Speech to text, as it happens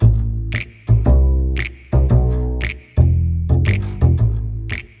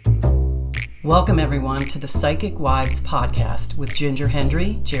Welcome, everyone, to the Psychic Wives podcast with Ginger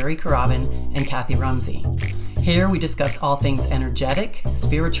Hendry, Jerry Carabin, and Kathy Rumsey. Here we discuss all things energetic,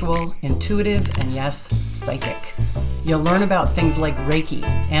 spiritual, intuitive, and yes, psychic. You'll learn about things like Reiki,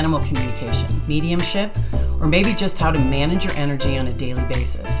 animal communication, mediumship, or maybe just how to manage your energy on a daily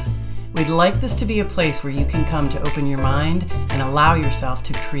basis. We'd like this to be a place where you can come to open your mind and allow yourself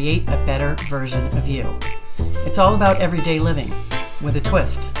to create a better version of you. It's all about everyday living, with a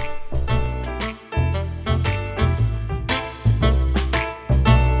twist.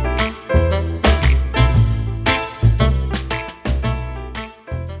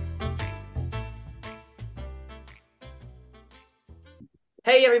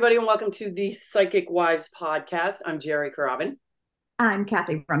 Hey, everybody, and welcome to the Psychic Wives podcast. I'm Jerry Carabin. I'm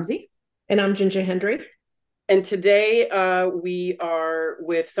Kathy Rumsey. And I'm Ginger Hendry. And today we are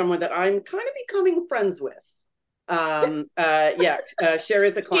with someone that I'm kind of becoming friends with. Shari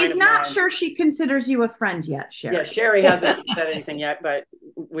is a client She's of not mine. sure she considers you a friend yet, Shari. Yeah, Shari hasn't said anything yet, but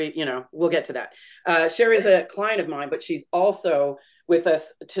we'll get to that. Shari is a client of mine, but she's also with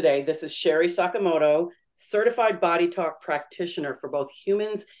us today. This is Shari Sakamoto, certified BodyTalk practitioner for both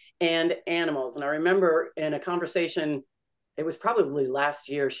humans and animals. And I remember in a conversation, it was probably last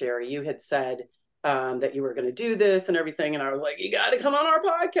year, Shari, you had said that you were going to do this and everything. And I was like, you got to come on our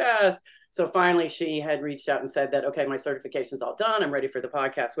podcast. So finally, she had reached out and said that, okay, my certification's all done. I'm ready for the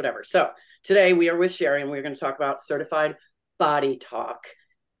podcast, whatever. So today we are with Shari and we're going to talk about certified BodyTalk.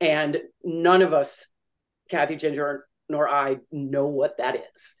 And none of us, Kathy, Ginger, nor I, know what that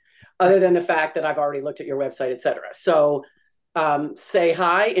is, other than the fact that I've already looked at your website, etc. So say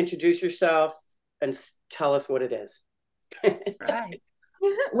hi, introduce yourself, and tell us what it is. Right.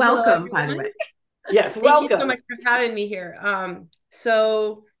 Welcome, by the way. Yes, Thank welcome. you so much for having me here.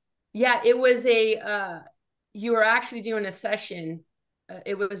 It was you were actually doing a session.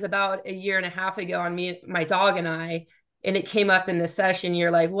 It was about a year and a half ago on me, my dog and I, and it came up in the session.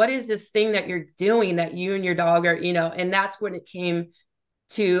 You're like, what is this thing that you're doing that you and your dog are, and that's when it came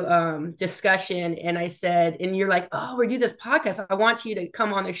to discussion. And I said, and you're like, oh, we do this podcast. I want you to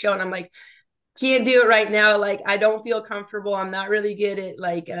come on the show. And I'm like, can't do it right now. Like, I don't feel comfortable. I'm not really good at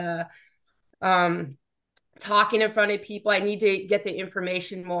talking in front of people. I need to get the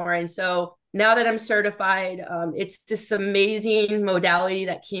information more. And so now that I'm certified, it's this amazing modality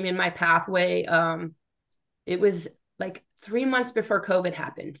that came in my pathway. It was like 3 months before COVID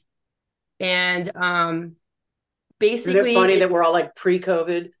happened. And basically, isn't it funny that we're all like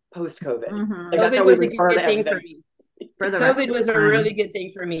pre-COVID, post-COVID? Mm-hmm. Like, COVID was a good thing for me. COVID was a really good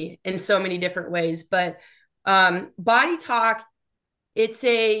thing for me in so many different ways. But BodyTalk, it's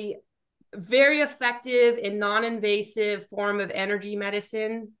a very effective and non-invasive form of energy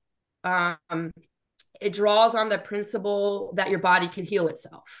medicine. It draws on the principle that your body can heal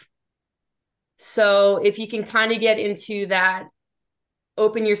itself. So if you can kind of get into that,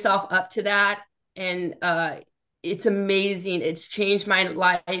 open yourself up to that, and it's amazing. It's changed my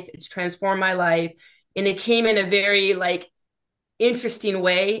life. It's transformed my life. And it came in a very interesting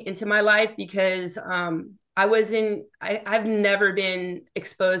way into my life because I've never been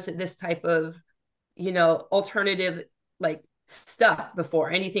exposed to this type of, alternative stuff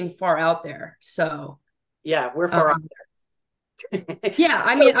before, anything far out there. So yeah, we're far out there. Yeah,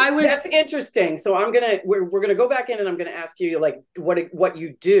 I mean, that's interesting. So we're gonna go back in and I'm gonna ask you what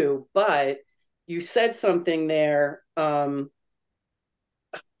you do, but you said something there.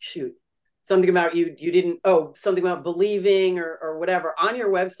 Something about you didn't, something about believing or whatever. On your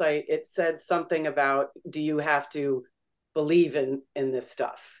website, it said something about, do you have to believe in this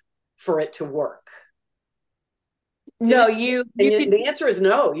stuff for it to work? No, the answer is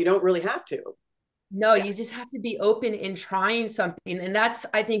no, you don't really have to. No, you just have to be open in trying something. And that's,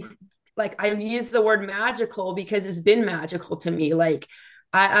 I think, I use the word magical because it's been magical to me.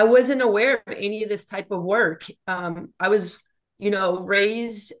 I wasn't aware of any of this type of work. I was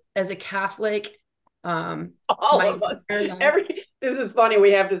raised as a Catholic. All of us. This is funny.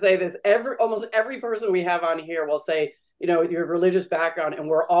 We have to say this. Almost every person we have on here will say, your religious background, and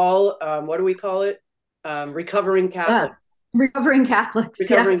we're all, what do we call it? Recovering Catholics. Recovering Catholics.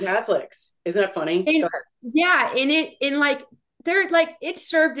 Recovering Catholics. Isn't that funny? Yeah, and it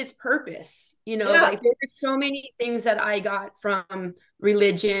served its purpose. There were so many things that I got from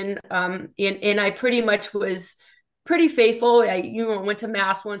religion, and I pretty much was pretty faithful. I went to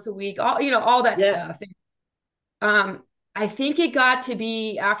mass once a week, all that stuff. And, I think it got to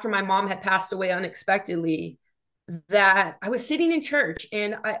be after my mom had passed away unexpectedly that I was sitting in church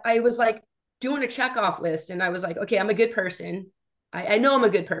and I was doing a checkoff list, and I was like, okay, I'm a good person. I know I'm a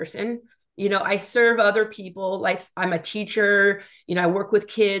good person. I serve other people. Like I'm a teacher, I work with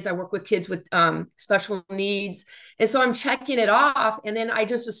kids. I work with kids with special needs. And so I'm checking it off. And then I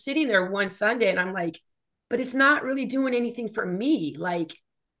just was sitting there one Sunday and I'm like, but it's not really doing anything for me. Like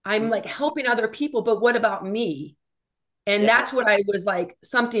I'm like helping other people, but what about me? And that's what I was like,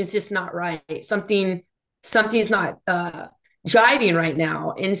 something's just not right. Something's not jiving right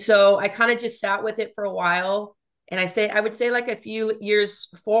now. And so I kind of just sat with it for a while. And I would say like a few years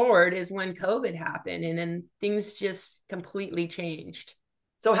forward is when COVID happened, and then things just completely changed.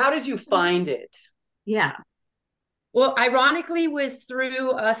 So how did you find it? Yeah. Well, ironically was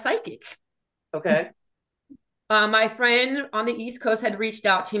through a psychic. Okay. My friend on the East Coast had reached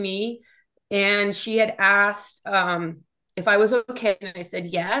out to me and she had asked if I was okay. And I said,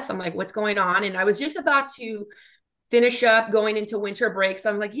 yes. I'm like, what's going on? And I was just about to finish up going into winter break. So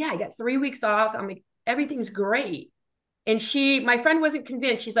I'm like, yeah, I got 3 weeks off. I'm like, everything's great. And my friend wasn't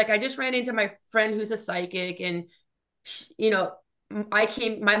convinced. She's like, I just ran into my friend who's a psychic. And,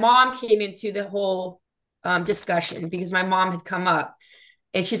 my mom came into the whole discussion because my mom had come up.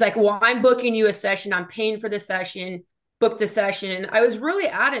 And she's like, well, I'm booking you a session. I'm paying for the session, book the session. I was really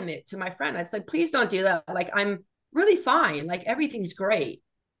adamant to my friend. I was like, please don't do that. Like, I'm really fine. Like, everything's great.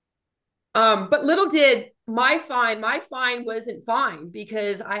 But little did my fine wasn't fine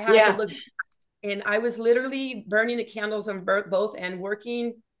because I had to look, and I was literally burning the candles on both and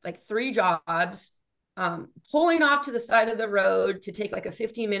working like 3 jobs, pulling off to the side of the road to take like a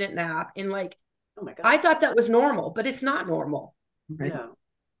 15-minute nap. And like, oh my God, I thought that was normal, but it's not normal. Right. Yeah.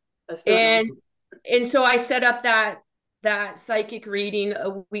 And so I set up that psychic reading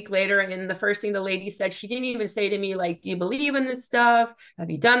a week later. And the first thing the lady said, she didn't even say to me, like, do you believe in this stuff? Have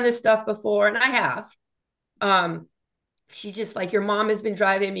you done this stuff before? And I have. She's just like, your mom has been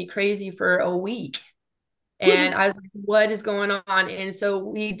driving me crazy for a week. And I was like, what is going on? And so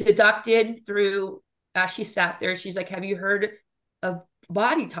we deducted through, as she sat there, she's like, have you heard of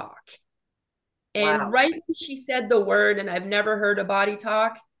BodyTalk? And right when she said the word, and I've never heard of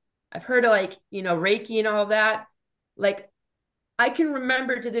BodyTalk, I've heard of like, Reiki and all that. Like, I can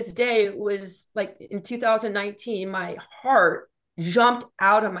remember to this day, it was like in 2019, my heart jumped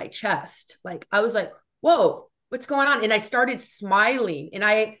out of my chest. Like, I was like, whoa, what's going on? And I started smiling, and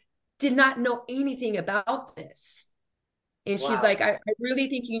I did not know anything about this. And she's like, I really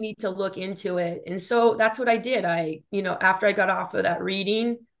think you need to look into it. And so that's what I did. After I got off of that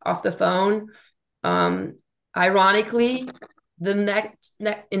reading off the phone, ironically, the next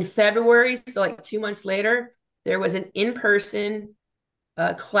in February, so like 2 months later, there was an in-person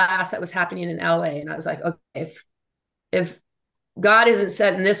class that was happening in LA. And I was like, okay, if God isn't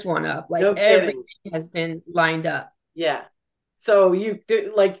setting this one up, like everything has been lined up. Yeah. So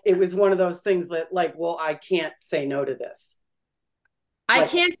it was one of those things that like, well, I can't say no to this. I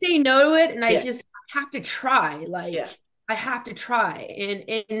can't say no to it. And I just have to try. I have to try.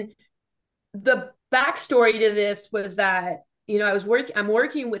 And the backstory to this was that, I'm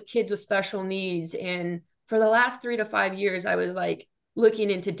working with kids with special needs. And for the last 3 to 5 years, I was like looking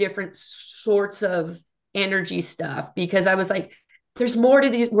into different sorts of energy stuff because I was like, there's more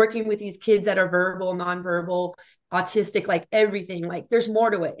to working with these kids that are verbal, nonverbal, autistic, like everything, like there's more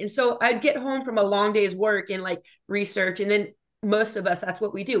to it. And so I'd get home from a long day's work and like research. And then most of us, that's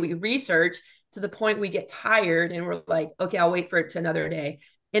what we do. We research to the point we get tired and we're like, okay, I'll wait for it to another day.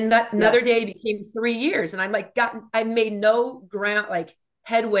 And that another day became 3 years. And I made no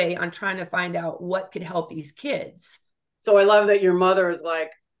headway on trying to find out what could help these kids. So I love that your mother is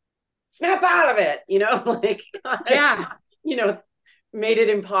like, snap out of it, made it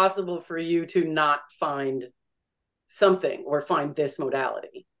impossible for you to not find something or find this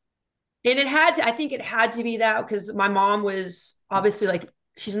modality. And I think it had to be that because my mom was obviously like,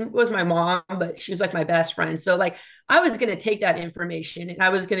 she was my mom, but she was like my best friend. So like, I was going to take that information and I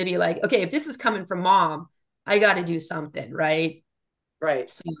was going to be like, okay, if this is coming from mom, I got to do something. Right.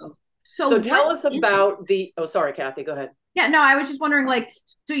 Right. So tell us about sorry, Kathy, go ahead. Yeah, no, I was just wondering,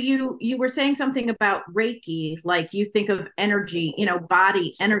 so you were saying something about Reiki, like you think of energy,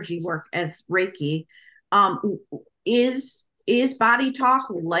 body energy work as Reiki. Is BodyTalk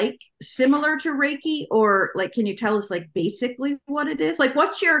like similar to Reiki, or like, can you tell us like basically what it is? Like,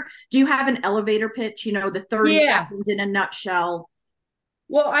 do you have an elevator pitch, the 30 seconds in a nutshell?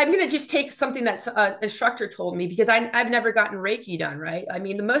 Well, I'm going to just take something that an instructor told me because I've never gotten Reiki done, right? I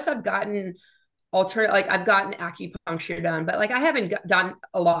mean, the most I've gotten I've gotten acupuncture done, but like I haven't done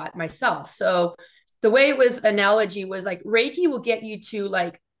a lot myself. So the way it was analogy was like Reiki will get you to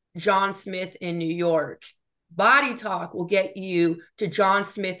like John Smith in New York. BodyTalk will get you to John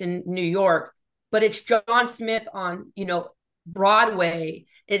Smith in New York, but it's John Smith on, Broadway.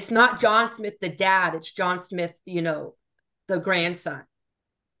 It's not John Smith, the dad, it's John Smith, the grandson.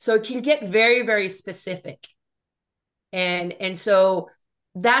 So it can get very, very specific. And so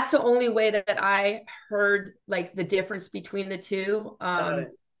that's the only way that I heard like the difference between the two.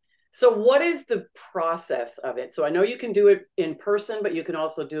 So what is the process of it? So I know you can do it in person, but you can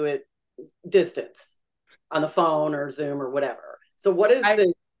also do it distance on the phone or Zoom or whatever. So what is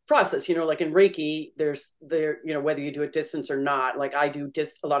the process? Like in Reiki, whether you do it distance or not, like I do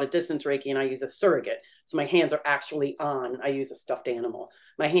a lot of distance Reiki and I use a surrogate. So my hands are actually on, I use a stuffed animal.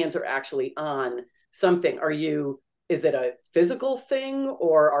 My hands are actually on something. Is it a physical thing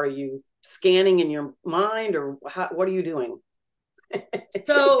or are you scanning in your mind or what are you doing?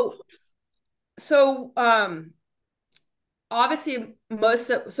 So obviously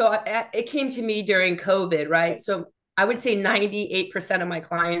it came to me during COVID, right? So I would say 98% of my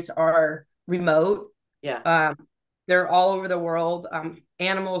clients are remote. Yeah. They're all over the world,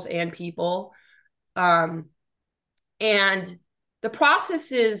 animals and people. And the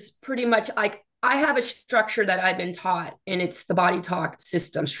process is pretty much like I have a structure that I've been taught, and it's the BodyTalk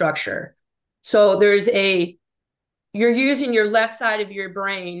system structure. So you're using your left side of your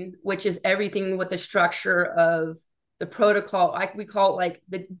brain, which is everything with the structure of the protocol. Like we call it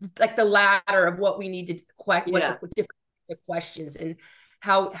the ladder of what we need to what different questions and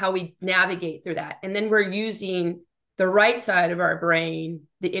how we navigate through that. And then we're using the right side of our brain,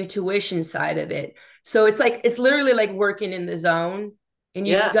 the intuition side of it. So it's literally like working in the zone, and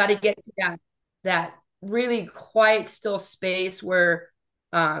you got to get to that really quiet, still space where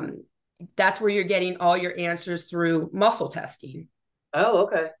that's where you're getting all your answers through muscle testing. Oh,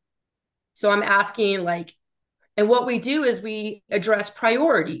 okay. So I'm asking and what we do is we address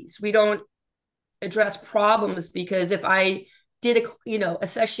priorities. We don't address problems, because if I did a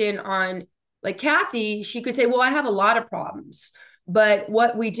session on like Kathy, she could say, well, I have a lot of problems. But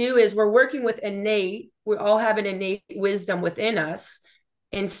what we do is we're working with we all have an innate wisdom within us.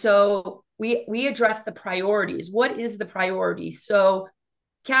 And so we address the priorities. What is the priority? So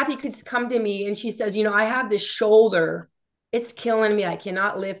Kathy could come to me and she says, I have this shoulder. It's killing me. I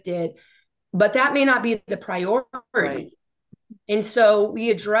cannot lift it. But that may not be the priority. Right. And so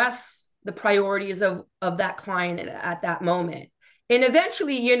we address the priorities of that client at that moment. And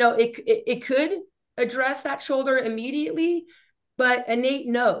eventually, it could address that shoulder immediately, but innate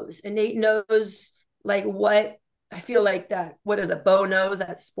knows like what I feel like that. What is it? Bo knows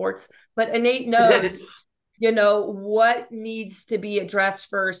at sports, but innate knows, what needs to be addressed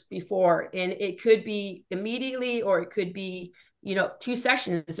first before. And it could be immediately, or it could be, 2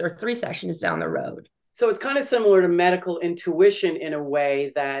 sessions or 3 sessions down the road. So it's kind of similar to medical intuition in a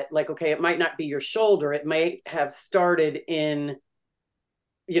way that okay, it might not be your shoulder. It might have started in,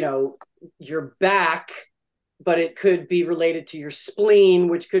 your back, but it could be related to your spleen,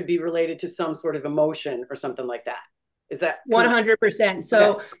 which could be related to some sort of emotion or something like that. Is that 100%?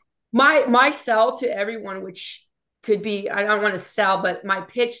 So okay. My sell to everyone, which could be, I don't want to sell, but my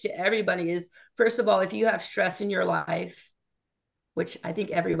pitch to everybody is, first of all, if you have stress in your life, which I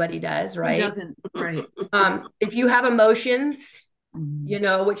think everybody does, right? Who doesn't, right. If you have emotions,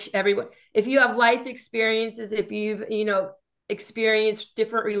 which everyone, if you have life experiences, if you've, experienced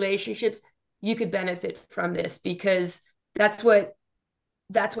different relationships, you could benefit from this, because that's what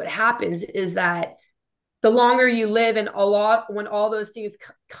happens, is that the longer you live and when all those things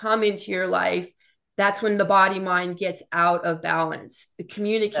come into your life, that's when the body mind gets out of balance. The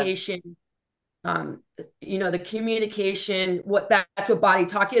communication, the communication, that's what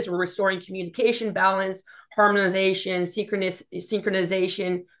BodyTalk is. We're restoring communication, balance, harmonization,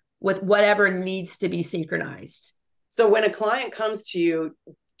 synchronization with whatever needs to be synchronized. So when a client comes to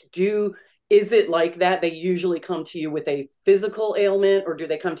you, is it like that? They usually come to you with a physical ailment, or do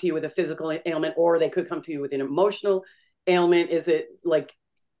they come to you with a physical ailment, or they could come to you with an emotional ailment? Is it like,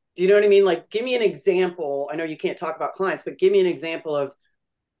 do you know what I mean? Like, give me an example. I know you can't talk about clients, but give me an example of,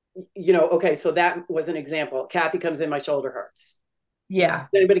 okay, so that was an example. Kathy comes in, my shoulder hurts. Yeah. Does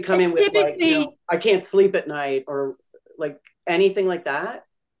anybody come in with I can't sleep at night, or like anything like that?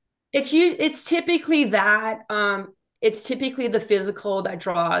 It's typically that. It's typically the physical that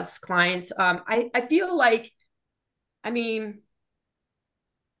draws clients. I feel like, you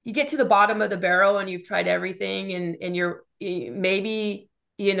get to the bottom of the barrel and you've tried everything, and you're maybe,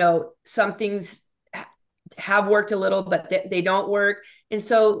 some things have worked a little, but they don't work. And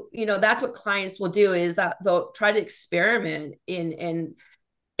so, that's what clients will do, is that they'll try to experiment and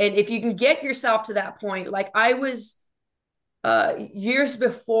if you can get yourself to that point, like I was, years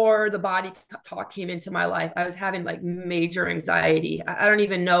before the BodyTalk came into my life, I was having like major anxiety. I don't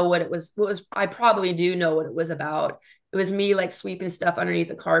even know what it was. I probably do know what it was about. It was me like sweeping stuff underneath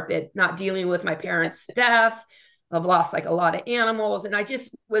the carpet, not dealing with my parents' death. I've lost like a lot of animals, and I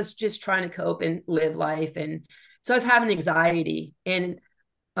just was just trying to cope and live life. And so I was having anxiety, and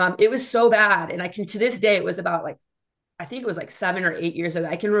it was so bad. And I can, to this day, it was about like, I think it was like 7 or 8 years ago.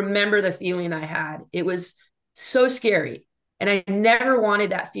 I can remember the feeling I had. It was so scary. And I never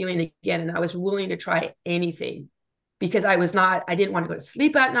wanted that feeling again. And I was willing to try anything because I didn't want to go to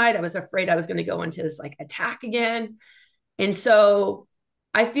sleep at night. I was afraid I was going to go into this like attack again. And so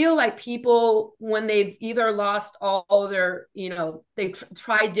I feel like people, when they've either lost all their, they've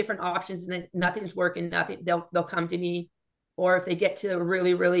tried different options and nothing's working, they'll come to me. Or if they get to a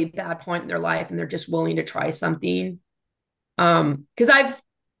really, really bad point in their life and they're just willing to try something. Because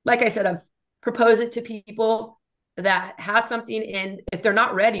like I said, I've proposed it to people that have something, and if they're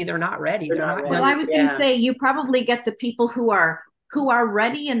not ready, they're not ready. They're not ready. Well, I was going to say, you probably get the people who are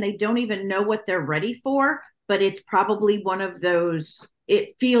ready and they don't even know what they're ready for, but it's probably one of those,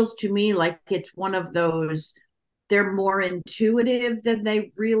 it feels to me like it's one of those, they're more intuitive than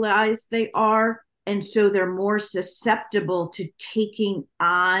they realize they are. And so they're more susceptible to taking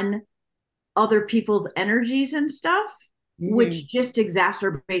on other people's energies and stuff, which just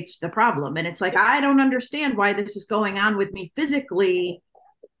exacerbates the problem. And it's like, I don't understand why this is going on with me physically.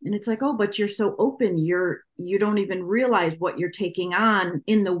 And it's like, oh, but you're so open. You don't even realize what you're taking on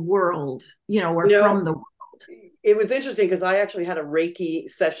in the world, or from the world. It was interesting because I actually had a Reiki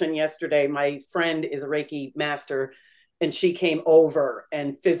session yesterday. My friend is a Reiki master, and she came over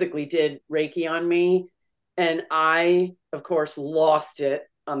and physically did Reiki on me. And I, of course, lost it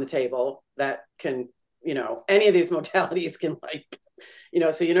on the table. That can, any of these modalities can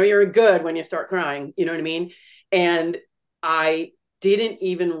so you're good when you start crying, you know what I mean? And I didn't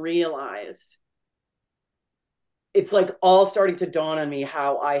even realize, it's like all starting to dawn on me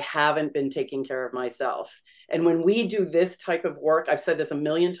how I haven't been taking care of myself. And when we do this type of work, I've said this a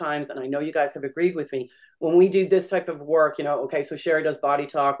million times, and I know you guys have agreed with me, when we do this type of work, okay, so Shari does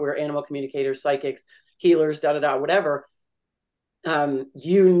BodyTalk, we're animal communicators, psychics, healers, whatever.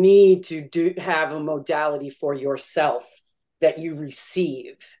 You need to have a modality for yourself that you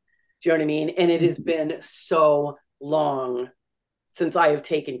receive. Do you know what I mean? And it has been so long since I have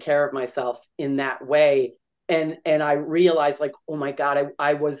taken care of myself in that way. And I realized, like, oh my God,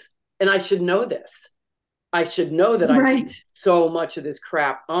 I was, and I should know this. I should know that I take so much of this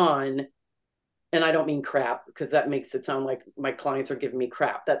crap on. And I don't mean crap because that makes it sound like my clients are giving me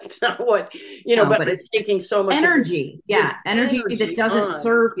crap. That's not what, but it's taking so much energy. Energy that doesn't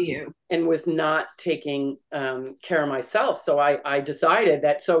serve you. And was not taking care of myself. So I decided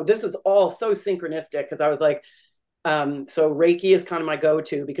that, so this is all so synchronistic because I was like, so Reiki is kind of my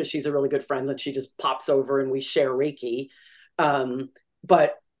go-to because she's a really good friend and she just pops over and we share Reiki.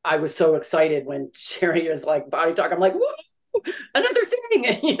 But I was so excited when Shari was like BodyTalk. I'm like, woo, another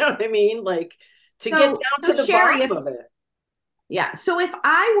thing. You know what I mean? Like, to get down to the Shari, bottom of it. Yeah. So if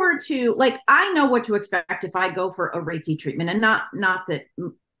I were to, like, I know what to expect if I go for a Reiki treatment, and not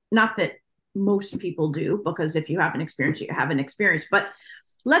that most people do, because if you haven't experienced it, you haven't experienced. But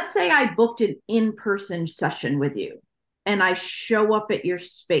let's say I booked an in-person session with you and I show up at your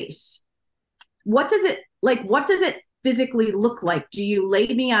space. What does it physically look like? Do you lay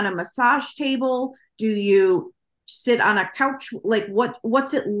me on a massage table? Do you sit on a couch? Like,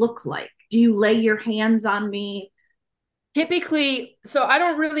 what's it look like? Do you lay your hands on me? Typically, so I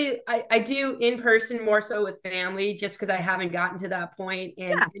don't really, I do in person more so with family, just because I haven't gotten to that point.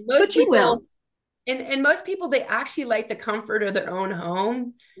 And most people will. And most people, they actually like the comfort of their own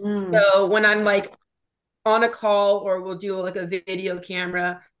home. So when I'm like on a call or we'll do like a video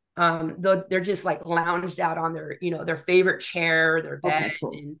camera, they're just like lounged out on their, their favorite chair, their bed. Okay,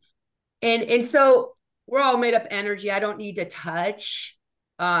 cool. And so we're all made up energy. I don't need to touch.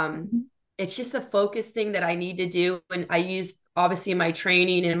 It's just a focus thing that I need to do. And I use obviously my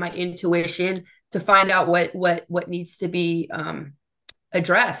training and my intuition to find out what needs to be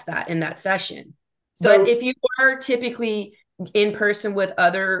addressed in that session. So, but if you are typically in person with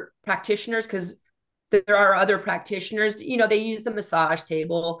other practitioners, because there are other practitioners, they use the massage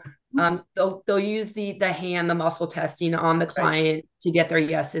table. They'll use the muscle testing on the client to get their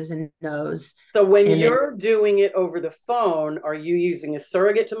yeses and nos. So when you're doing it over the phone, are you using a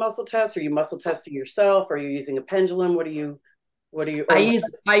surrogate to muscle test? Are you muscle testing yourself? Are you using a pendulum? What are you? I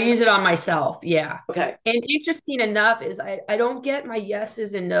use it on myself. Yeah. Okay. And interesting enough is I don't get my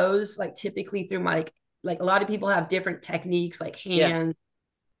yeses and nos like typically through my, like a lot of people have different techniques like hands. Yeah.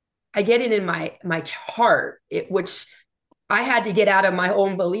 I get it in my chart, which I had to get out of my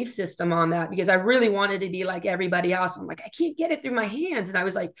own belief system on that because I really wanted to be like everybody else. I'm like, I can't get it through my hands. And I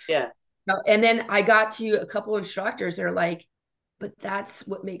was like, And then I got to a couple instructors that are like, but that's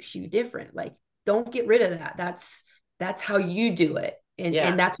what makes you different. Like, don't get rid of that. That's how you do it. And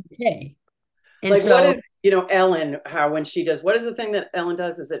that's okay. And like, so what is, Ellen, how when she does, what is the thing that Ellen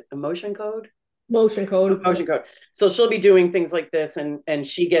does? Is it emotion code? Motion code. Motion code. So she'll be doing things like this, and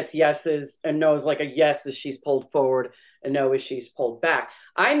she gets yeses and nos. Like a yes is she's pulled forward, a no is she's pulled back.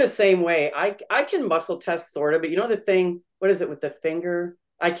 I'm the same way. I can muscle test sort of, but the thing, what is it with the finger?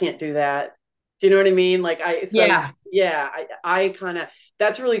 I can't do that. Do you know what I mean? Like I kind of,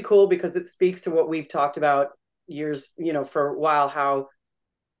 that's really cool because it speaks to what we've talked about years, for a while, how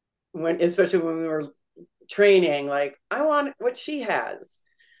especially when we were training, like I want what she has.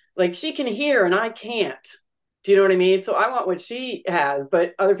 Like she can hear and I can't. Do you know what I mean? So I want what she has,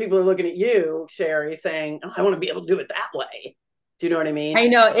 but other people are looking at you, Shari, saying, oh, I want to be able to do it that way. Do you know what I mean? I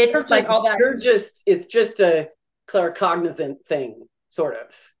know it's like all that. It's just a claircognizant thing, sort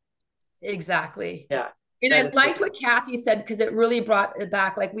of. Exactly. Yeah. And I liked what Kathy said, because it really brought it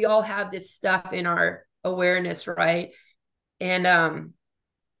back. Like we all have this stuff in our awareness, right? And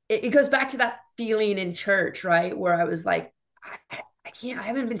it goes back to that feeling in church, right? Where I was like, I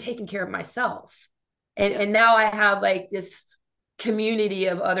haven't been taking care of myself. And now I have like this community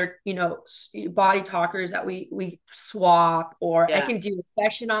of other, body talkers that we swap, or I can do a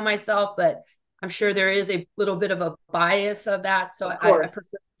session on myself, but I'm sure there is a little bit of a bias of that. So I prefer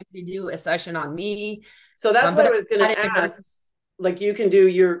to do a session on me. So that's what I was going to ask. Like you can do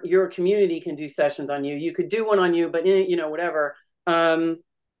your community can do sessions on you. You could do one on you, but whatever.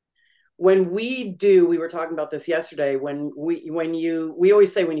 When we were talking about this yesterday, we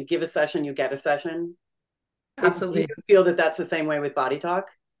always say when you give a session, you get a session. Absolutely. Do you feel that that's the same way with Body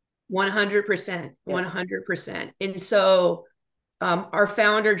Talk? 100%, 100%. And so our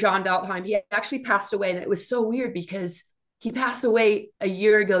founder, John Valtheim, he actually passed away. And it was so weird because he passed away a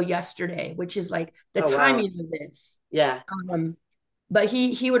year ago yesterday, which is like the timing of this. Yeah. But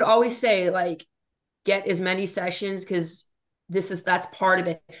he would always say, like, get as many sessions because that's part of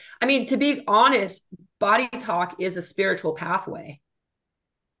it. I mean, to be honest, Body Talk is a spiritual pathway,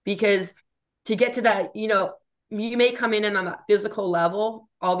 because to get to that, you may come in on that physical level,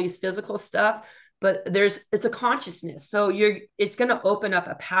 all these physical stuff, but it's a consciousness. So it's going to open up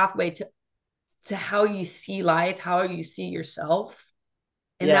a pathway to how you see life, how you see yourself.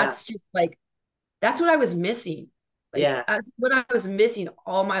 And that's just like, that's what I was missing. Like, what I was missing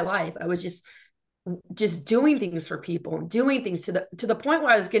all my life. I was just doing things for people and doing things to the point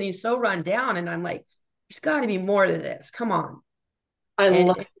where I was getting so run down, and I'm like, there's got to be more to this. Come on. I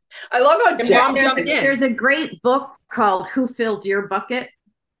love how there's a great book called Who Fills Your Bucket?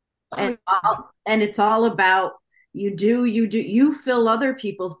 And it's all about you fill other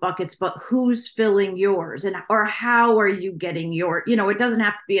people's buckets, but who's filling yours, or how are you getting your, it doesn't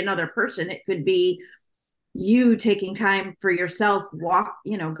have to be another person. It could be you taking time for yourself,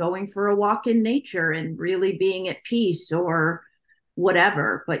 going for a walk in nature and really being at peace or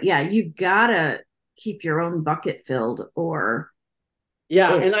whatever. But you gotta keep your own bucket filled,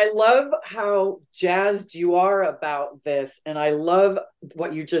 and I love how jazzed you are about this. And I love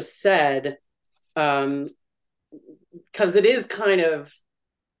what you just said. Because it is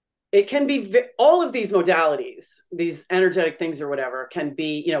it can be all of these modalities, these energetic things or whatever, can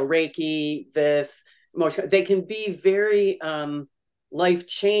be, Reiki, this, emotion, they can be very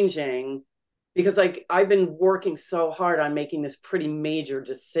life-changing, because like I've been working so hard on making this pretty major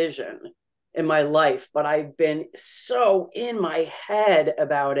decision in my life, but I've been so in my head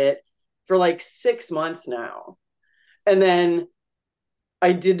about it for like 6 months now. And then I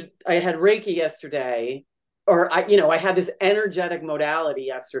had Reiki yesterday, or I had this energetic modality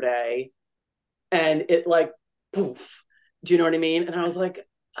yesterday, and it like poof. Do you know what I mean? And I was like,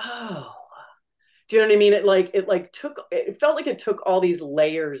 oh, do you know what I mean? It felt like it took all these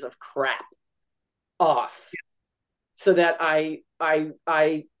layers of crap off, so that I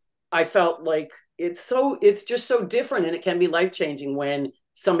felt like it's just so different, and it can be life-changing when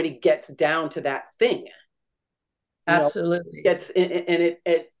somebody gets down to that thing. Absolutely.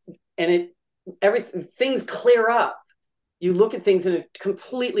 Everything, things clear up. You look at things in a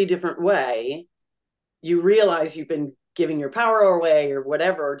completely different way. You realize you've been giving your power away or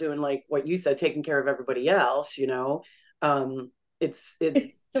whatever, or doing like what you said, taking care of everybody else, it's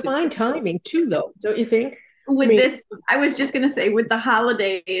divine timing too, though, don't you think? This, I was just going to say, with the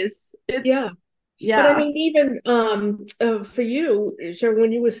holidays, yeah. But I mean, even for you, so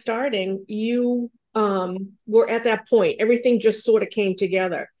when you were starting, you were at that point, everything just sort of came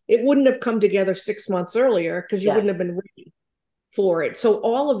together. It wouldn't have come together 6 months earlier because you wouldn't have been ready for it. So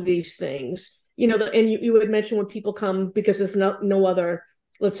all of these things, and you had mentioned when people come because there's no other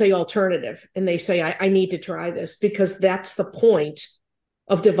let's say alternative, and they say, I need to try this, because that's the point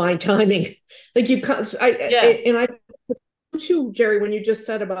of divine timing. Like you can't, and I too, Jerry, when you just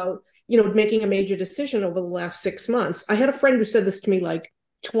said about, making a major decision over the last 6 months, I had a friend who said this to me like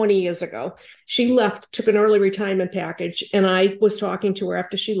 20 years ago. She left, took an early retirement package, and I was talking to her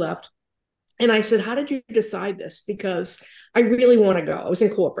after she left. And I said, how did you decide this? Because I really want to go. I was in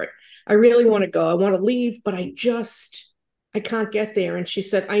corporate. I really want to go. I want to leave, but I can't get there. And she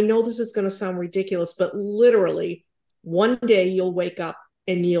said, I know this is going to sound ridiculous, but literally one day you'll wake up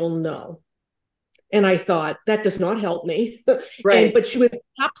and you'll know. And I thought, that does not help me. Right. But she was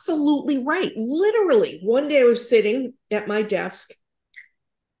absolutely right. Literally, one day I was sitting at my desk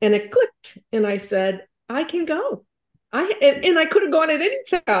and it clicked. And I said, I can go. And I could have gone at any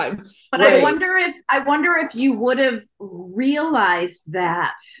time. But right. I wonder if you would have realized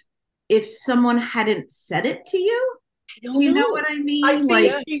that if someone hadn't said it to you. Do you know what I mean? I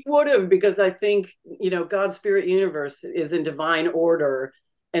think she would have, because I think, God's spirit universe is in divine order,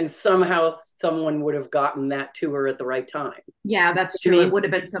 and somehow someone would have gotten that to her at the right time. Yeah, that's true. It would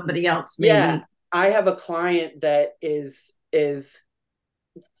have been somebody else, maybe. Yeah. I have a client that is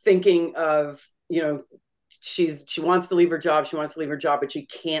thinking of, she wants to leave her job. She wants to leave her job, but she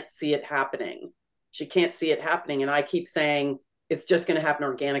can't see it happening. And I keep saying, it's just going to happen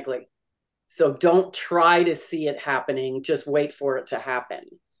organically. So don't try to see it happening. Just wait for it to happen.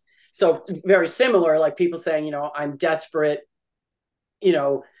 So very similar, like people saying, I'm desperate,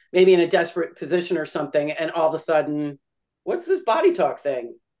 maybe in a desperate position or something. And all of a sudden, what's this BodyTalk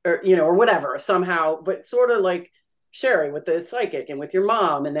thing? Or whatever, somehow, but sort of like Shari with the psychic and with your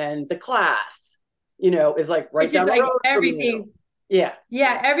mom, and then the class, is like right down the road. Everything. Yeah.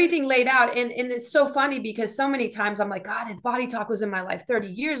 Everything laid out. And it's so funny because so many times I'm like, God, if BodyTalk was in my life 30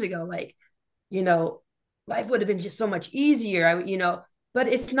 years ago, like, life would have been just so much easier, but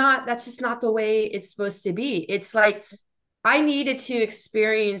it's not, that's just not the way it's supposed to be. It's like, I needed to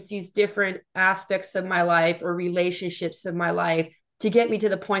experience these different aspects of my life or relationships of my life to get me to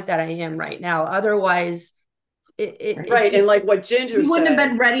the point that I am right now. Otherwise, right. And like what Ginger said, you wouldn't have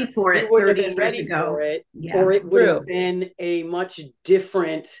been ready for it 30 years ago. Or it would have been a much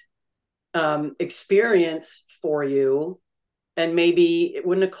different experience for you. And maybe it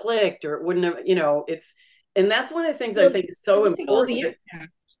wouldn't have clicked, or it wouldn't have, and that's one of the things I think is so important. Say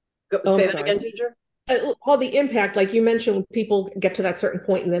that again, Ginger. All the impact, like you mentioned, when people get to that certain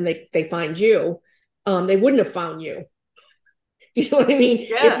point and then they find you, they wouldn't have found you. Do you know what I mean?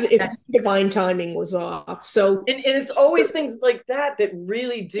 Yeah. If divine timing was off. So and it's always things like that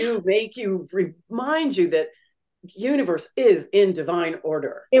really do make you, remind you that universe is in divine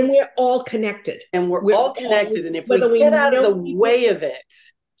order, and we're all connected, and we're all connected. And if we get out of the way of it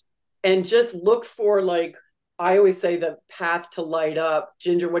and just look for, like I always say, the path to light up.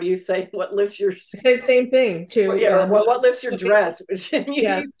 Ginger, what do you say? What lifts your same thing too? Yeah, what lifts your dress? You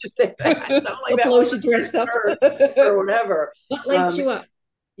used to say that. Like what blows your dress up or whatever. What lights you up?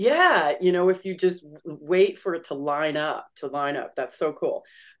 Yeah, if you just wait for it to line up. That's so cool.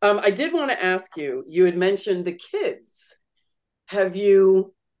 I did want to ask you, you had mentioned the kids. Has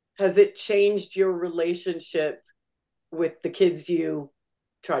it changed your relationship with the kids you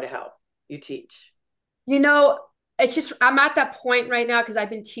try to help, you teach? It's just, I'm at that point right now because I've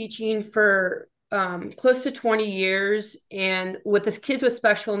been teaching for close to 20 years. And with this kids with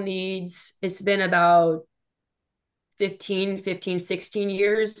special needs, it's been about 15, 16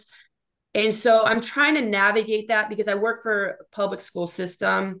 years. And so I'm trying to navigate that because I work for a public school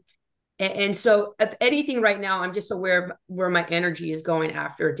system. And so if anything right now, I'm just aware of where my energy is going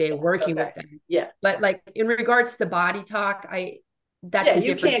after a day working with them. Yeah. But like in regards to BodyTalk,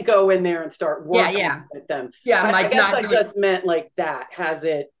 you can't go in there and start working with them. Yeah. I guess I just meant like that. Has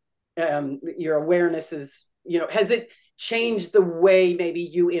it, your awareness is, has it changed the way maybe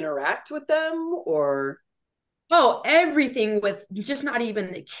you interact with them, or? Oh, everything, with just not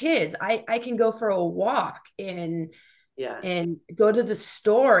even the kids. I can go for a walk and go to the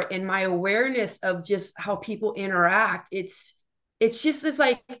store, and my awareness of just how people interact. It's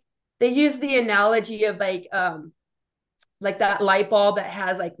like, they use the analogy of like that light bulb that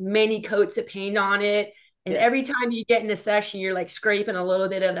has like many coats of paint on it. And every time you get in a session, you're like scraping a little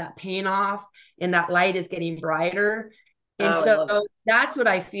bit of that paint off, and that light is getting brighter. And so that's what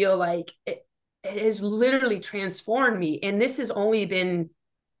I feel like. It has literally transformed me. And this has only been,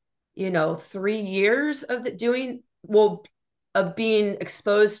 3 years of of being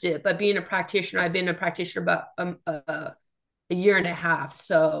exposed to it, but being a practitioner, I've been a practitioner about a year and a half.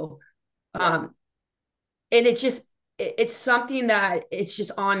 So, and it's something that it's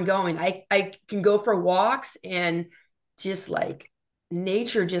just ongoing. I can go for walks and just like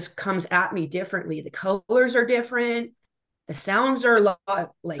nature just comes at me differently. The colors are different. The sounds are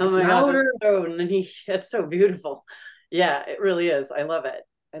like Oh my louder. God, that's so beautiful. Yeah, it really is. I love it.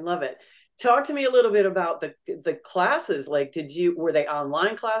 I love it. Talk to me a little bit about the classes. Like, were they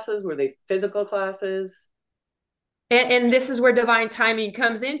online classes? Were they physical classes? And this is where divine timing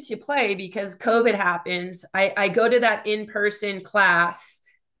comes into play, because COVID happens. I go to that in-person class,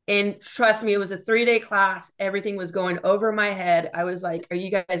 and trust me, it was a 3-day class. Everything was going over my head. I was like, are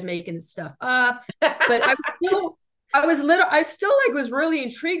you guys making this stuff up? But I still like was really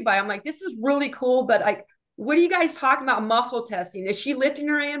intrigued by it. I'm like, this is really cool, but like, what are you guys talking about muscle testing? Is she lifting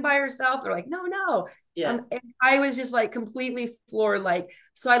her hand by herself? They're like, no. Yeah. And I was just like completely floored. Like,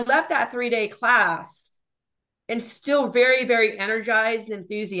 so I left that 3-day class and still very, very energized and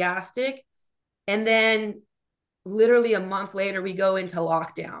enthusiastic. And then literally a month later, we go into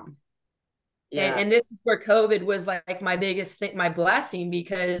lockdown. Yeah. And this is where COVID was like my biggest thing, my blessing,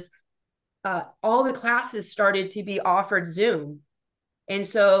 because all the classes started to be offered Zoom. And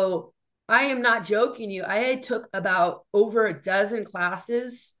so I am not joking you. I took about over a dozen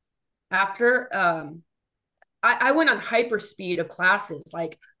classes after I went on hyper speed of classes.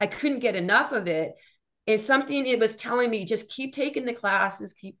 Like I couldn't get enough of it. It's something it was telling me, just keep taking the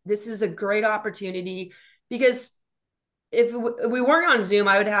classes. This is a great opportunity, because if we weren't on Zoom,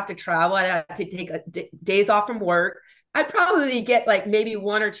 I would have to travel. I'd have to take days off from work. I'd probably get like maybe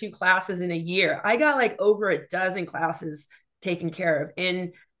 1 or 2 classes in a year. I got like over a dozen classes taken care of.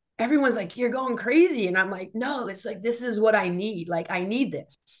 And everyone's like, you're going crazy. And I'm like, no, it's like, this is what I need. Like, I need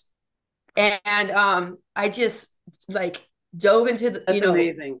this. And I just like dove into That's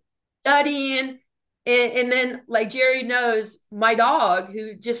amazing. Studying. And then like Jerry knows, my dog,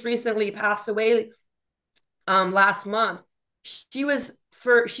 who just recently passed away last month, she was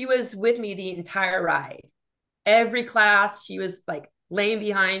with me the entire ride. Every class, she was like laying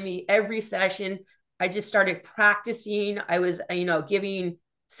behind me. Every session, I just started practicing. I was, giving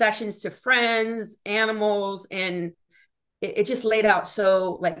sessions to friends, animals, and it just laid out.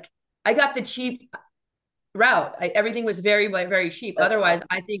 So like I got the cheap route. Everything was very, very cheap. That's Otherwise, awesome.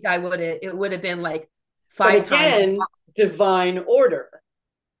 I think it would have been like 5 times. Divine order.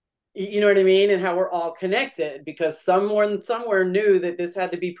 You know what I mean? And how we're all connected, because someone somewhere knew that this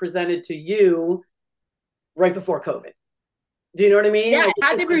had to be presented to you right before COVID. Do you know what I mean? Yeah, like, it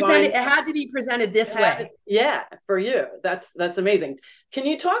had to be presented this way. Yeah, for you. That's amazing. Can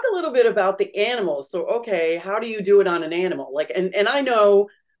you talk a little bit about the animals? So, okay, how do you do it on an animal? Like, and I know,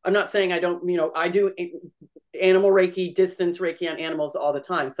 I'm not saying I don't, I do animal Reiki, distance Reiki on animals all the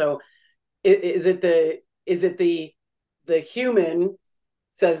time. So is it the human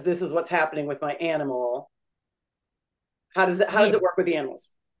says, this is what's happening with my animal? How does it work with the animals?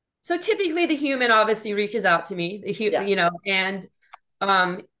 So typically the human obviously reaches out to me, and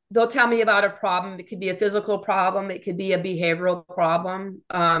they'll tell me about a problem. It could be a physical problem. It could be a behavioral problem.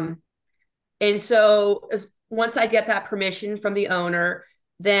 And so once I get that permission from the owner,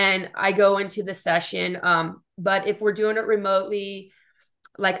 then I go into the session. But if we're doing it remotely,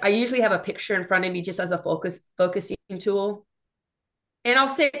 like I usually have a picture in front of me just as a focusing tool. And I'll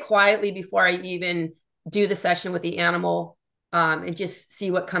sit quietly before I even do the session with the animal, and just see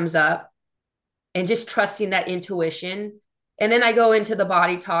what comes up, and just trusting that intuition. And then I go into the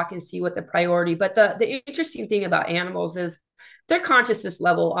body talk and see what the priority. But the interesting thing about animals is their consciousness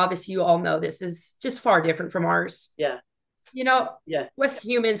level, obviously you all know this, is just far different from ours. Yeah. Us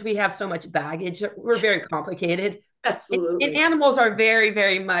humans, we have so much baggage. We're very complicated. Absolutely. And animals are very,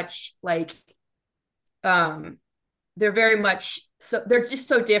 very much like, they're very much, so they're just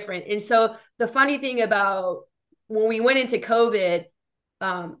so different. And so the funny thing about when we went into COVID,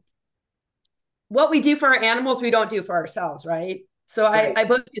 what we do for our animals, we don't do for ourselves, right? So right. I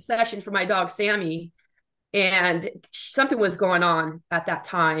booked a session for my dog, Sammy, and something was going on at that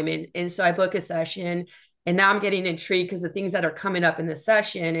time. And so I book a session, and now I'm getting intrigued because the things that are coming up in the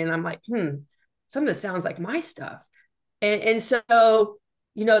session, and I'm like, some of this sounds like my stuff. And so,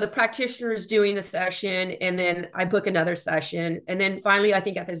 the practitioner is doing the session, and then I book another session. And then finally, I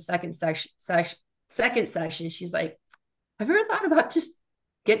think at the second session, she's like, have you ever thought about just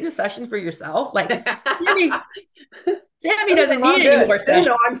getting a session for yourself? Like, Sammy doesn't need any more sessions.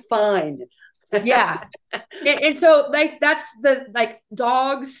 No, I'm fine. Yeah. And so like, that's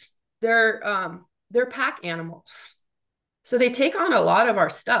dogs, they're pack animals. So they take on a lot of our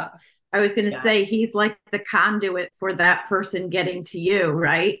stuff. I was going to say, he's like the conduit for that person getting to you,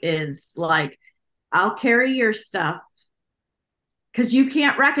 right? Is like, I'll carry your stuff because you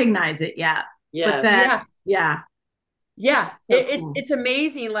can't recognize it yet. Yeah. But that, yeah. So it's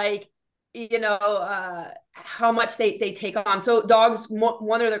amazing. Like how much they take on. So dogs,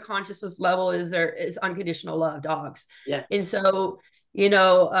 one of their consciousness level is unconditional love, dogs. Yeah. And so,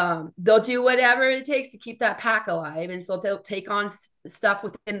 they'll do whatever it takes to keep that pack alive. And so they'll take on stuff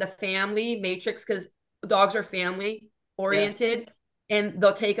within the family matrix, because dogs are family oriented, and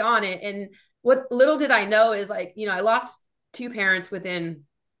they'll take on it. And what little did I know is, like, I lost 2 parents within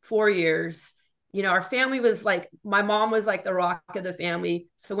 4 years. Our family was like, my mom was like the rock of the family.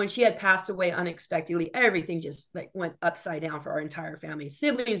 So when she had passed away unexpectedly, everything just like went upside down for our entire family.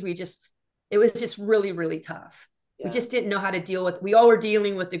 Siblings, it was just really, really tough. Yeah. We just didn't know how to deal with, we all were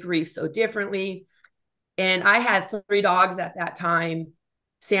dealing with the grief so differently. And I had 3 dogs at that time.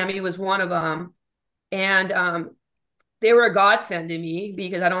 Sammy was one of them. And they were a godsend to me,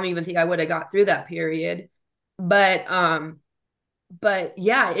 because I don't even think I would have got through that period. But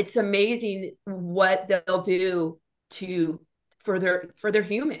yeah, it's amazing what they'll do for their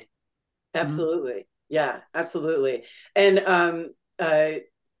human. Absolutely. Yeah, absolutely. And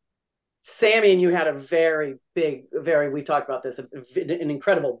Sammy and you had a very big, we've talked about this, an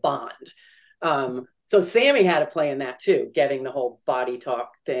incredible bond. So Sammy had a play in that too, getting the whole body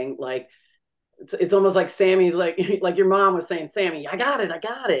talk thing. Like it's almost like Sammy's like your mom was saying, Sammy, I got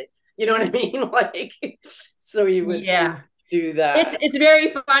it. You know what I mean? Like, so you would do that. It's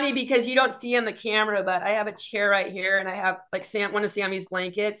very funny, because you don't see on the camera, but I have a chair right here, and I have like one of Sammy's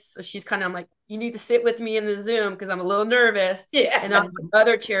blankets. So she's kind of like, you need to sit with me in the Zoom, because I'm a little nervous. Yeah. And on the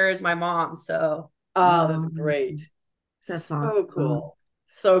other chair is my mom. So that's great. That's so awesome. Cool.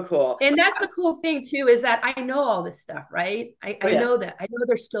 So cool. And that's the cool thing too, is that I know all this stuff, right? I know that. I know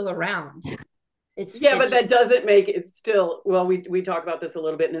they're still around. But that doesn't make it still, well, we talk about this a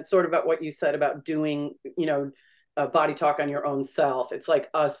little bit, and it's sort of about what you said about doing, body talk on your own self. It's like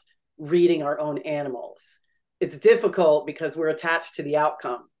us reading our own animals. It's difficult because we're attached to the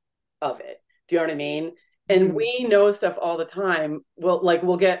outcome of it. Do you know what I mean? And we know stuff all the time. Well, like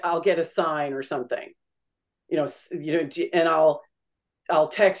I'll get a sign or something, and I'll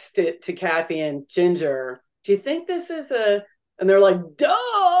text it to Kathy and Ginger. Do you think this is and they're like,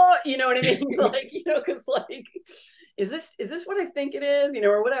 duh, you know what I mean? Like, because like, is this what I think it is?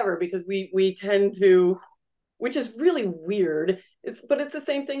 Or whatever, because we tend to, which is really weird. But it's the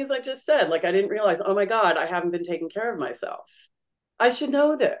same thing as I just said. Like, I didn't realize, oh my God, I haven't been taking care of myself. I should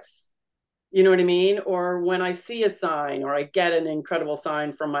know this. You know what I mean? Or when I see a sign, or I get an incredible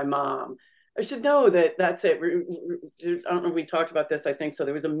sign from my mom, I should know that that's it. I don't know if we talked about this, I think so.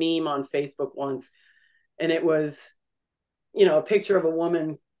 There was a meme on Facebook once, and it was, a picture of a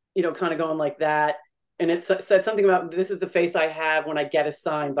woman, kind of going like that. And it said something about, this is the face I have when I get a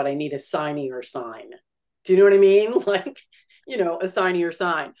sign, but I need a signier sign. Do you know what I mean? Like, a signier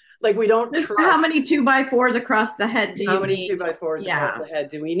sign. Like, we don't trust. How many 2x4s across the head do you need? How many 2x4s across the head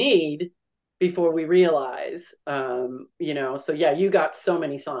do we need before we realize, so yeah, you got so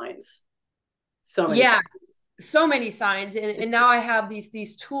many signs. So many signs. So many signs. And now I have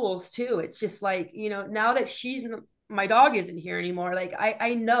these tools too. It's just like, now that my dog isn't here anymore. Like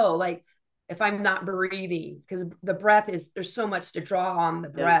I know, like, if I'm not breathing, because the breath there's so much to draw on the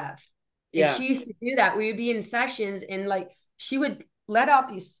breath. Yeah. And she used to do that. We would be in sessions, and like, she would let out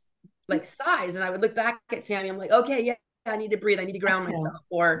these like sighs, and I would look back at Sammy. I'm like, okay, yeah, I need to breathe. I need to ground myself.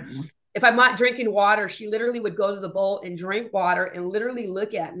 Or if I'm not drinking water, she literally would go to the bowl and drink water and literally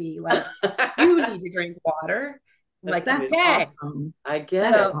look at me like, you need to drink water. Like, that's awesome. I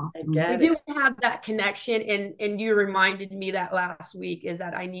get it. We do have that connection, and you reminded me that last week, is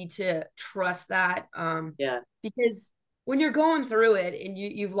that I need to trust that. Because when you're going through it and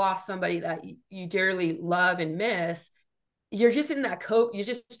you've lost somebody that you dearly love and miss, you're just in that you're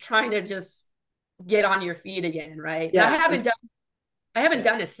just trying to just get on your feet again, right? Yeah. I haven't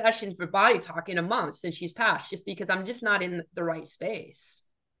done a session for Body Talk in a month since she's passed, just because I'm just not in the right space.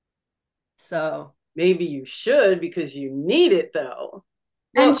 So maybe you should, because you need it though.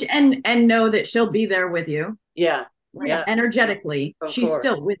 And know that she'll be there with you. Yeah. Energetically, she's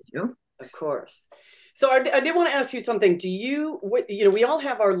still with you. Of course. So I did want to ask you something. Do you, we all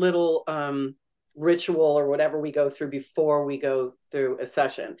have our little ritual or whatever we go through before we go through a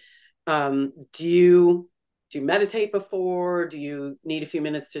session. Do you meditate before? Do you need a few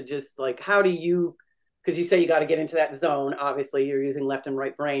minutes to just like, how do you, because you say you got to get into that zone, obviously you're using left and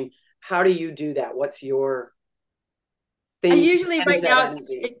right brain. How do you do that? What's your thing? I usually right now,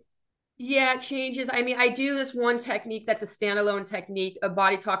 it changes. I mean, I do this one technique that's a standalone technique. A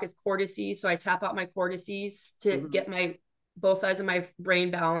Body Talk is cortices. So I tap out my cortices to get both sides of my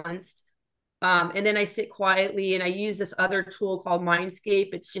brain balanced. And then I sit quietly, and I use this other tool called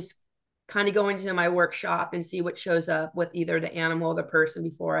Mindscape. It's just kind of going to my workshop and see what shows up with either the animal or the person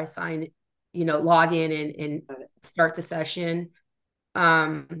before I sign log in and start the session.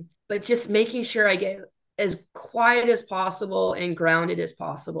 But just making sure I get as quiet as possible and grounded as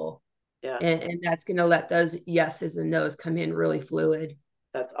possible. Yeah. And that's going to let those yeses and nos come in really fluid.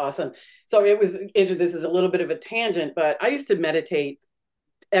 That's awesome. So this is a little bit of a tangent, but I used to meditate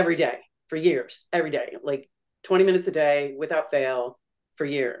every day for years, every day, like 20 minutes a day without fail for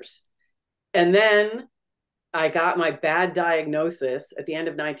years. And then I got my bad diagnosis at the end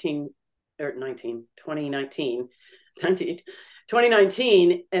of 2019.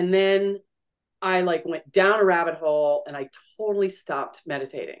 And then I went down a rabbit hole and I totally stopped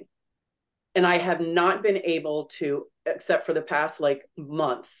meditating. And I have not been able to, except for the past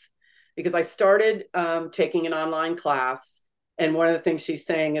month, because I started taking an online class. And one of the things she's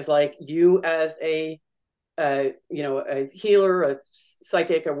saying is you as a healer, a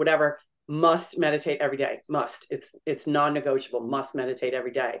psychic or whatever, must meditate every day. Must. It's non-negotiable. Must meditate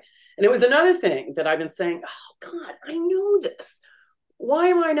every day. And it was another thing that I've been saying, oh God, I know this. Why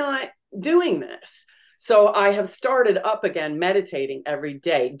am I not doing this? So I have started up again meditating every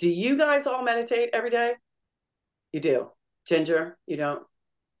day. Do you guys all meditate every day? You do. Ginger, you don't?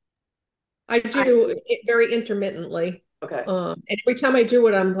 I do it very intermittently. Okay. And every time I do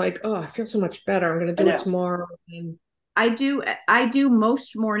it, I'm like, oh, I feel so much better. I'm going to do it tomorrow. And I do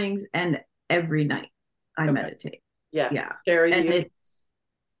most mornings and every night I meditate. Yeah. Shari,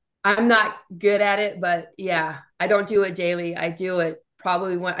 I'm not good at it, but yeah, I don't do it daily. I do it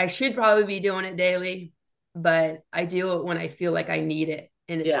probably when I should probably be doing it daily, but I do it when I feel like I need it.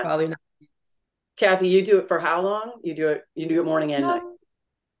 And it's probably not. Kathy, you do it for how long? You do it morning and night?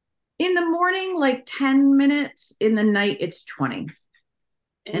 In the morning, 10 minutes. In the night, it's 20.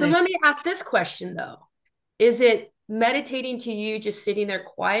 So let me ask this question though. Is it meditating to you just sitting there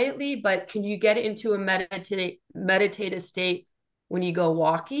quietly, but can you get into a meditative state when you go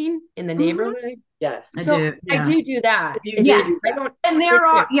walking in the neighborhood? Yes. So I do that. Yes. I don't, and there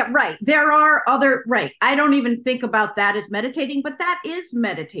are other, I don't even think about that as meditating, but that is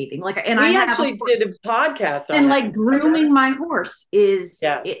meditating. I actually did a podcast on and grooming my horse is,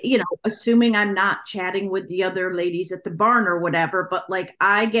 assuming I'm not chatting with the other ladies at the barn or whatever, but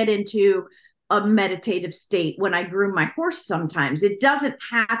I get into a meditative state when I groom my horse. Sometimes it doesn't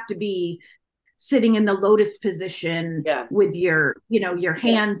have to be sitting in the lotus position with your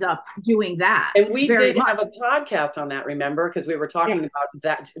hands up doing that. And we did have a podcast on that, remember? Because we were talking about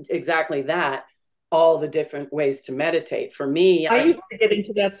that, exactly that, all the different ways to meditate. For me, I used to get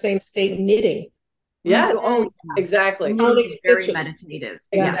into that same state knitting. Yes, exactly. Very meditative.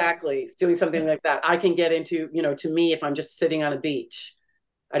 Exactly. It's doing something like that. I can get into, to me, if I'm just sitting on a beach,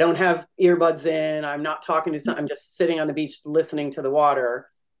 I don't have earbuds in, I'm not talking to someone, I'm just sitting on the beach listening to the water.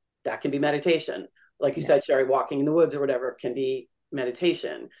 That can be meditation. Like you said, Shari, walking in the woods or whatever can be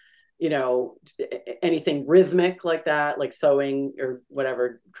meditation. Anything rhythmic like that, like sewing or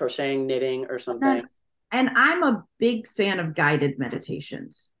whatever, crocheting, knitting or something. And I'm a big fan of guided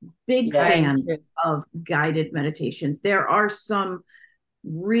meditations. Big fan of guided meditations. There are some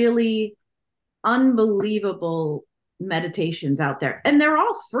really unbelievable meditations out there, and they're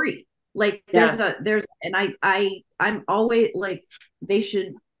all free. I'm always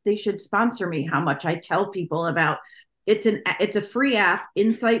they should sponsor me. How much I tell people about it's a free app,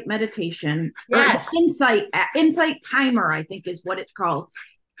 Insight Meditation. Yes. Insight Timer, I think is what it's called.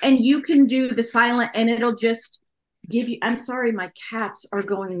 And you can do the silent and it'll just give you, I'm sorry, my cats are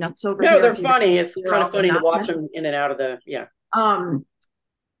going nuts over here. No, they're funny. It's kind of funny to watch them in and out of the,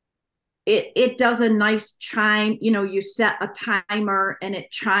 It does a nice chime, you set a timer and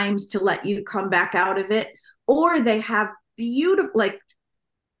it chimes to let you come back out of it. Or they have beautiful,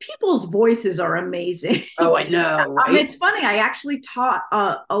 people's voices are amazing. Oh, I know. Right? It's funny. I actually taught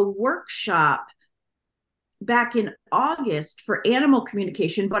a workshop back in August for animal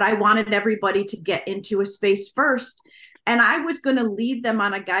communication, but I wanted everybody to get into a space first. And I was going to lead them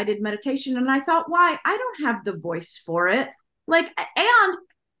on a guided meditation. And I thought, why? I don't have the voice for it.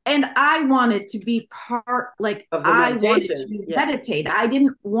 And I wanted to be part, I wanted to meditate. I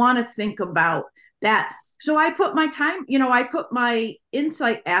didn't want to think about that. So I put my time, I put my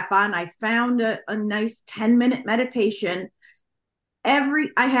Insight app on. I found a nice 10-minute meditation. I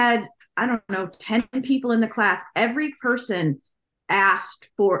had, 10 people in the class. Every person asked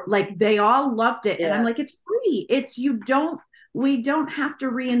for, they all loved it. And I'm like, it's free. We don't have to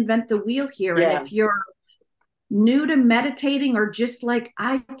reinvent the wheel here. Yeah. And if you're new to meditating or just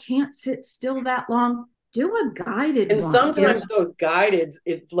I can't sit still that long, do a guided one. And sometimes those guided,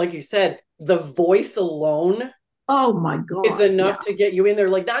 like you said, the voice alone, oh my God, is enough to get you in there.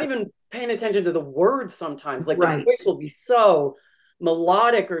 Not even paying attention to the words sometimes. The voice will be so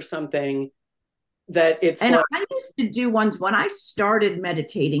melodic or something that it's and like, I used to do ones when I started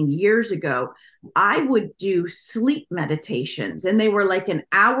meditating years ago. I would do sleep meditations, and they were like an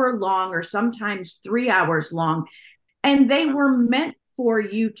hour long or sometimes 3 hours long. And they were meant for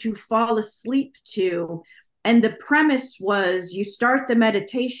you to fall asleep to. And the premise was you start the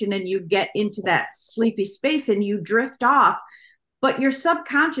meditation and you get into that sleepy space and you drift off, but your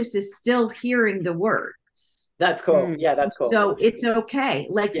subconscious is still hearing the words. that's cool. Yeah, that's cool. So it's okay.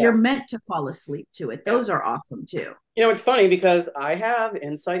 Like you're meant to fall asleep to it. Those are awesome too. You know, it's funny because I have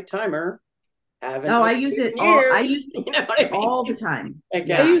Insight Timer. I use it all. I use it you know what I mean? All the time. I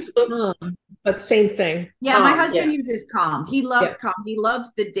use Calm, but same thing. Yeah, my husband uses Calm. He loves Calm. He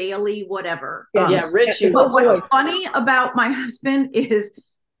loves the daily whatever. Rich. But what's funny about my husband is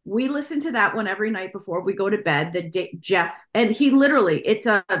we listen to that one every night before we go to bed. Jeff, and he literally, it's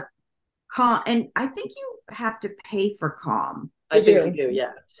a Calm, and I think you have to pay for Calm. I think you do,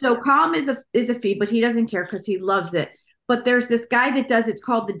 yeah. So Calm is a fee, but he doesn't care because he loves it. But there's this guy that does. It's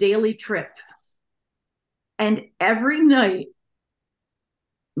called the Daily Trip. And every night,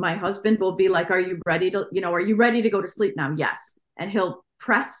 my husband will be like, are you ready to go to sleep now? Yes. And he'll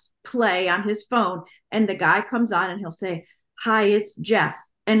press play on his phone. And the guy comes on and he'll say, hi, it's Jeff.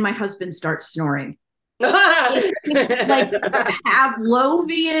 And my husband starts snoring. It's like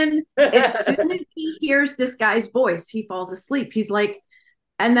Pavlovian. As soon as he hears this guy's voice, he falls asleep. He's like,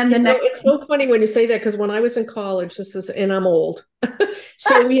 and then it's so funny when you say that, because when I was in college, and I'm old.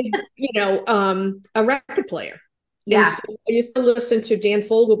 So we had, a record player. Yeah. So I used to listen to Dan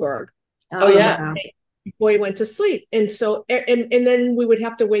Fogelberg. Oh yeah. Before he went to sleep. And so, and then we would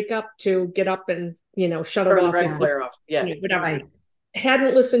have to wake up to get up and, shut it off. Red flare off. Yeah. Whatever. Right.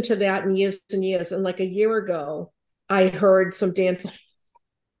 Hadn't listened to that in years and years. And like a year ago, I heard some Dan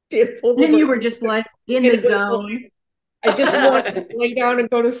Fogelberg. And you were just like in the zone. I just wanted to lay down and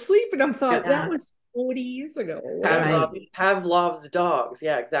go to sleep. And I thought that was 40 years ago. Pavlov's dogs.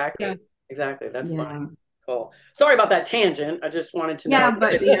 Yeah, exactly. Yeah. Exactly. That's fine. Cool. Sorry about that tangent. I just wanted to know. Yeah,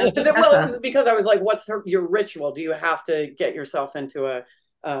 but because I was like, what's your ritual? Do you have to get yourself into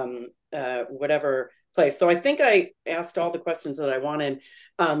a whatever place? So I think I asked all the questions that I wanted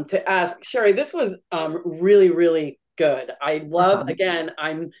to ask. Shari, this was really, really good. I love again,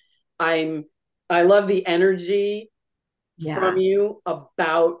 I love the energy from you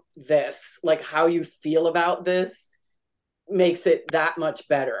about this, like how you feel about this makes it that much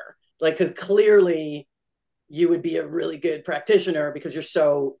better. Like, because clearly you would be a really good practitioner because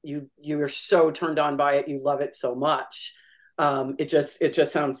you're so turned on by it. You love it so much. It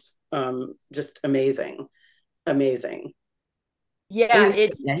just sounds just amazing. Yeah.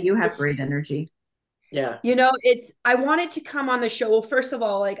 You have great energy. Yeah. I wanted to come on the show. Well, first of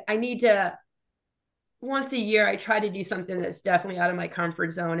all, like I need to, once a year, I try to do something that's definitely out of my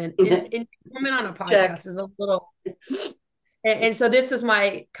comfort zone. And coming on a podcast is a little, and so this is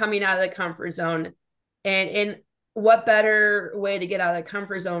my coming out of the comfort zone. And what better way to get out of the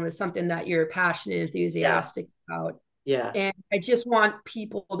comfort zone is something that you're passionate, enthusiastic about. Yeah. And I just want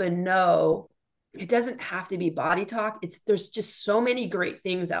people to know it doesn't have to be body talk. There's just so many great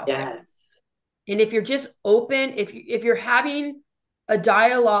things out there. Yes. And if you're just open, if you're having a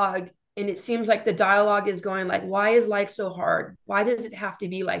dialogue and it seems like the dialogue is going like, why is life so hard? Why does it have to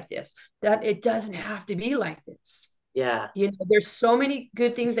be like this? That it doesn't have to be like this. Yeah. There's so many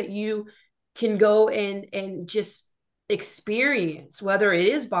good things that you can go and just experience, whether it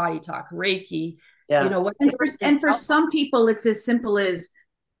is body talk, Reiki, and for some people, it's as simple as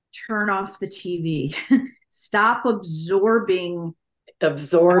turn off the TV, stop absorbing.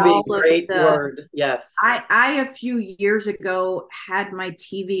 Great word. Yes. I a few years ago had my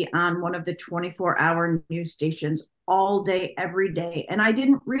TV on one of the 24-hour news stations all day, every day. And I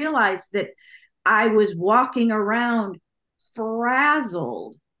didn't realize that I was walking around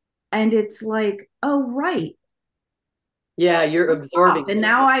frazzled. And it's like, oh, right. Yeah, you're absorbing. And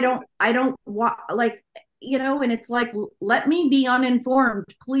now I don't like, and it's like, let me be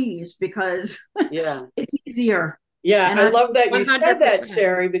uninformed, please, because it's easier. Yeah, and I love that 100%. You said that,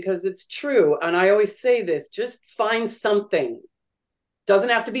 Shari, because it's true. And I always say this, just find something. Doesn't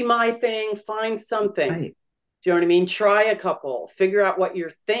have to be my thing. Find something. Right. Do you know what I mean? Try a couple, figure out what your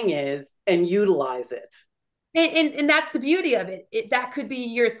thing is and utilize it. And that's the beauty of it. That could be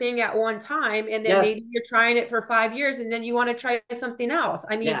your thing at one time. And then maybe you're trying it for 5 years and then you want to try something else.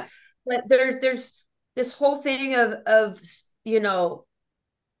 I mean, but there's this whole thing of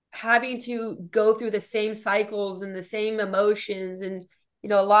having to go through the same cycles and the same emotions. And,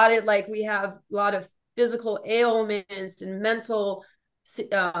 we have a lot of physical ailments and mental,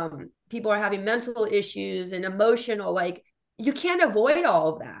 people are having mental issues and emotional, like you can't avoid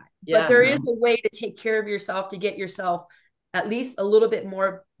all of that. But there is a way to take care of yourself, to get yourself at least a little bit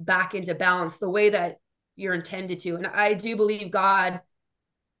more back into balance, the way that you're intended to. And I do believe God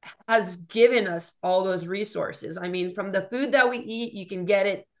has given us all those resources. I mean, from the food that we eat, you can get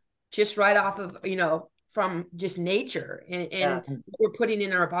it just right off of, from just nature and what we're putting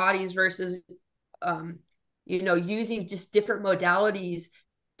in our bodies versus, using just different modalities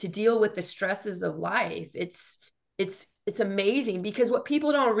to deal with the stresses of life. It's amazing, because what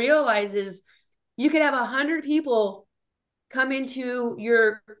people don't realize is you could have 100 people come into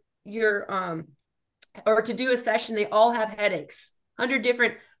your or to do a session. They all have headaches, 100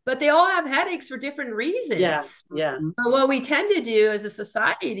 different, but they all have headaches for different reasons. Yeah. But what we tend to do as a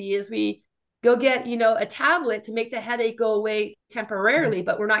society is we go get, a tablet to make the headache go away temporarily,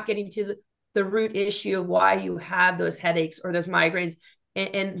 but we're not getting to the root issue of why you have those headaches or those migraines.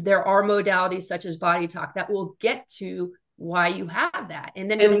 And there are modalities such as BodyTalk that will get to why you have that. And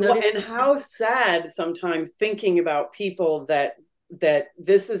then and how sad sometimes thinking about people that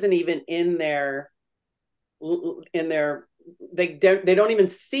this isn't even in their they don't even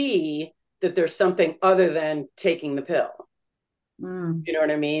see that there's something other than taking the pill. You know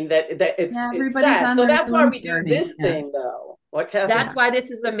what I mean? That it's sad. So that's why we do this thing, though. That's why this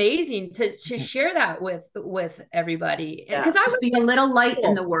is amazing to share that with everybody. Because I was be a little light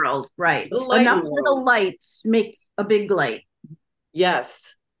in the world, right? Enough little lights make a big light.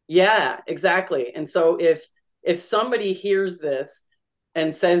 Yes. Yeah, exactly. And so if somebody hears this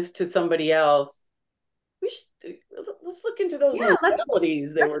and says to somebody else, let's look into those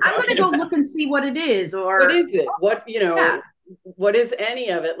modalities they were talking I'm going to go look and see what it is, or what is it? What is any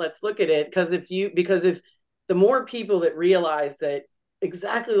of it? Let's look at it. Because if the more people that realize that,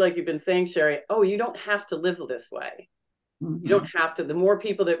 exactly like you've been saying, Shari, you don't have to live this way. You don't have to. The more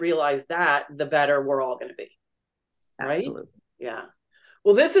people that realize that, the better we're all going to be. Right? Absolutely. Yeah.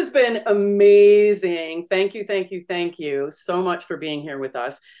 Well, this has been amazing. Thank you so much for being here with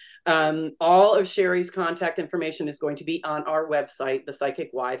us. All of Shari's contact information is going to be on our website,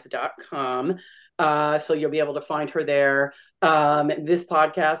 thepsychicwives.com. So you'll be able to find her there. This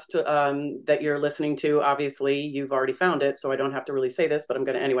podcast that you're listening to, obviously you've already found it, so I don't have to really say this, but I'm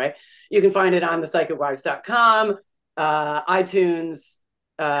going to anyway. You can find it on thepsychicwives.com, iTunes,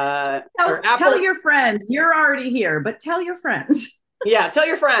 tell your friends. You're already here, but tell your friends. Yeah, tell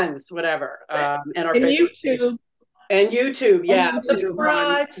your friends, whatever. And our YouTube. And YouTube,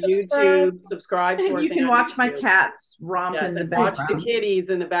 Subscribe subscribe to our you can watch my cats romp in the background. Watch the kitties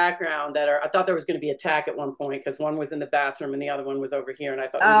in the background I thought there was going to be attack at one point, because one was in the bathroom and the other one was over here, and I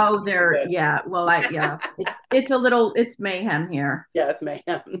thought, it's mayhem here. Yeah, it's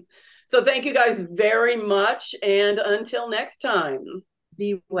mayhem. So thank you guys very much, and until next time,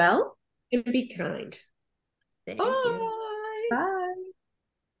 be well and be kind. Thank you. Bye.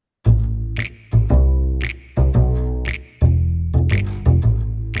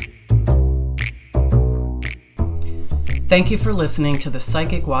 Thank you for listening to the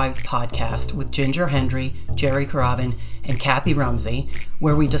Psychic Wives podcast with Ginger Hendry, Jerry Carabin, and Kathy Rumsey,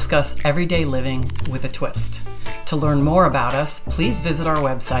 where we discuss everyday living with a twist. To learn more about us, please visit our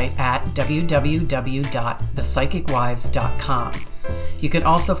website at www.thepsychicwives.com. You can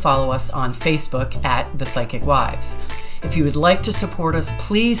also follow us on Facebook at The Psychic Wives. If you would like to support us,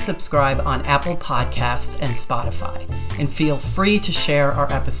 please subscribe on Apple Podcasts and Spotify, and feel free to share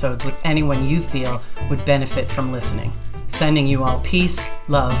our episodes with anyone you feel would benefit from listening. Sending you all peace,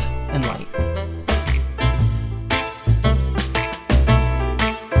 love, and light.